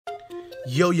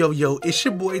Yo, it's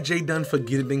your boy JDun for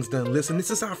Getting Things Done. Listen,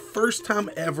 this is our first time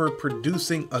ever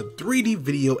producing a 3D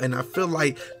video, and I feel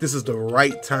like this is the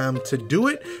right time to do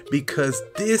it because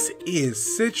this is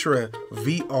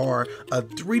CitraVR, a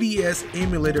 3DS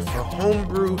emulator for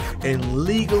homebrew and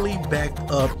legally backed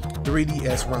up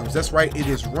 3DS ROMs. That's right, it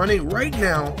is running right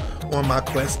now on my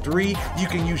Quest 3. You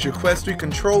can use your Quest 3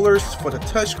 controllers for the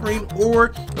touchscreen,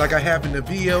 or like I have in the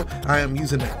video, I am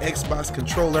using an Xbox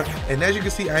controller, and as you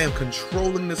can see, I am controlling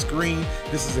the screen.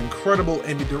 This is incredible,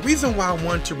 and the reason why I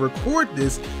wanted to record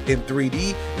this in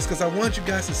 3D is because I want you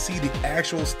guys to see the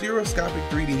actual stereoscopic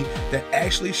 3D that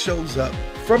actually shows up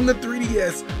from the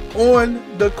 3DS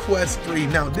on the Quest 3.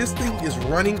 Now this thing is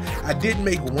running. I did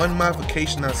make one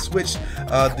modification. I switched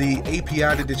the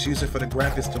API that it's using for the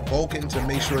graphics to Vulkan to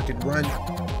make sure it could run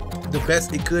the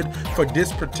best it could for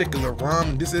this particular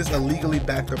ROM. This is a legally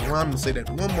backed up ROM. I'm gonna say that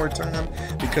one more time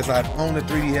because I've owned the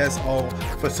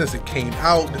 3DS since it came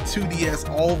out, the 2DS,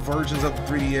 all versions of the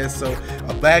 3DS. So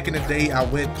back in the day, I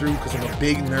went through, because I'm a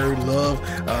big nerd, love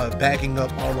backing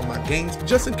up all of my games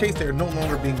just in case they're no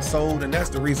longer being sold, and that's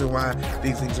the reason why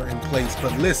these things are in place.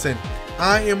 But listen,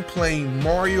 I am playing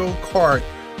Mario Kart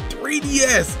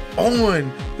 3DS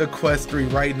on the Quest 3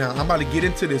 right now. I'm about to get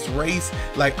into this race.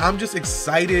 Like, I'm just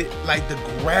excited. Like, the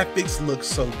graphics look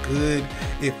so good.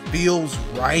 It feels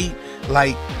right.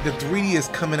 Like, the 3D is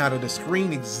coming out of the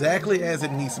screen exactly as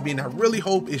it needs to be, and I really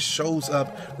hope it shows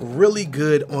up really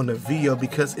good on the video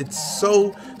because it's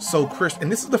so crisp.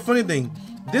 And this is the funny thing.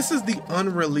 This is the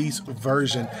unreleased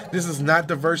version. This is not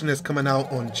the version that's coming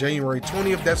out on January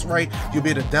 20th. That's right. You'll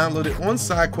be able to download it on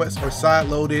SideQuest or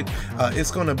sideload it. It's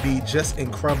going to be just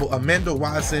incredible. Amanda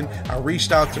Watson, I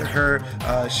reached out to her.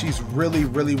 She's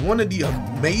really one of the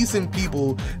amazing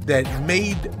people that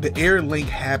made the AirLink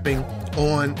happen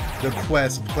on the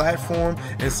Quest platform.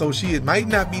 And so she might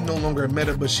not be no longer a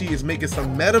meta, but she is making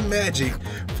some meta magic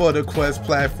for the Quest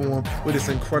platform with this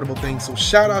incredible thing. So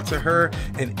shout out to her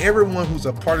and everyone who's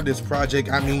a part of this project.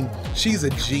 I mean, she's a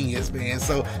genius, man.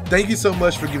 So thank you so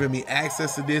much for giving me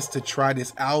access to this to try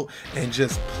this out and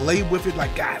just play with it.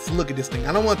 Like, guys, look at this thing.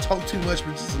 I don't want to talk too much,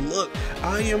 but just look.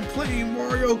 I am playing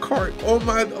Mario Kart on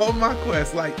my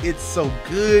Quest. Like, it's so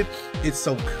good. It's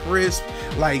so crisp.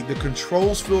 Like, the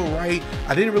controls feel right.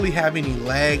 I didn't really have any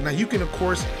lag. Now you can of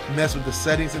course mess with the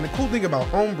settings, and the cool thing about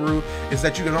homebrew is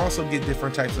that you can also get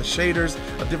different types of shaders,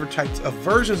 different types of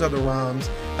versions of the ROMs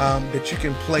that you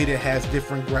can play that has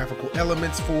different graphical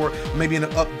elements for maybe an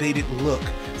updated look.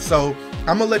 So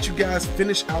I'm gonna let you guys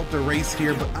finish out the race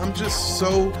here, but I'm just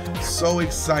so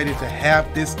excited to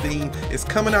have this thing. It's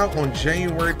coming out on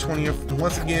January 20th,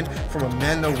 once again from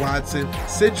Amanda Watson.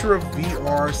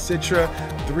 CitraVR, Citra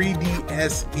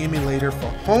 3DS emulator for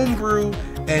homebrew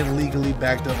and legally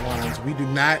backed up ROMs. We do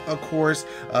not, of course,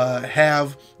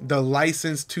 have the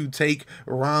license to take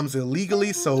ROMs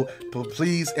illegally, so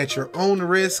please, at your own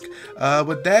risk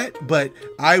with that. But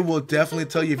I will definitely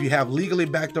tell you, if you have legally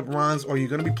backed up ROMs or you're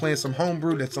going to be playing some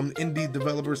homebrew that some indie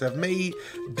developers have made,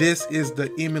 this is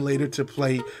the emulator to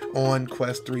play on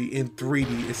Quest 3 in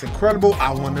 3D. It's incredible.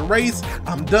 I won the race.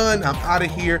 I'm done. I'm out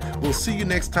of here. We'll see you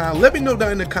next time. Let me know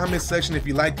down in the comment section if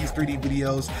you like these 3D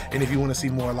videos and if you want to see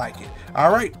more like it.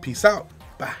 All right, peace out.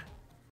 Bye.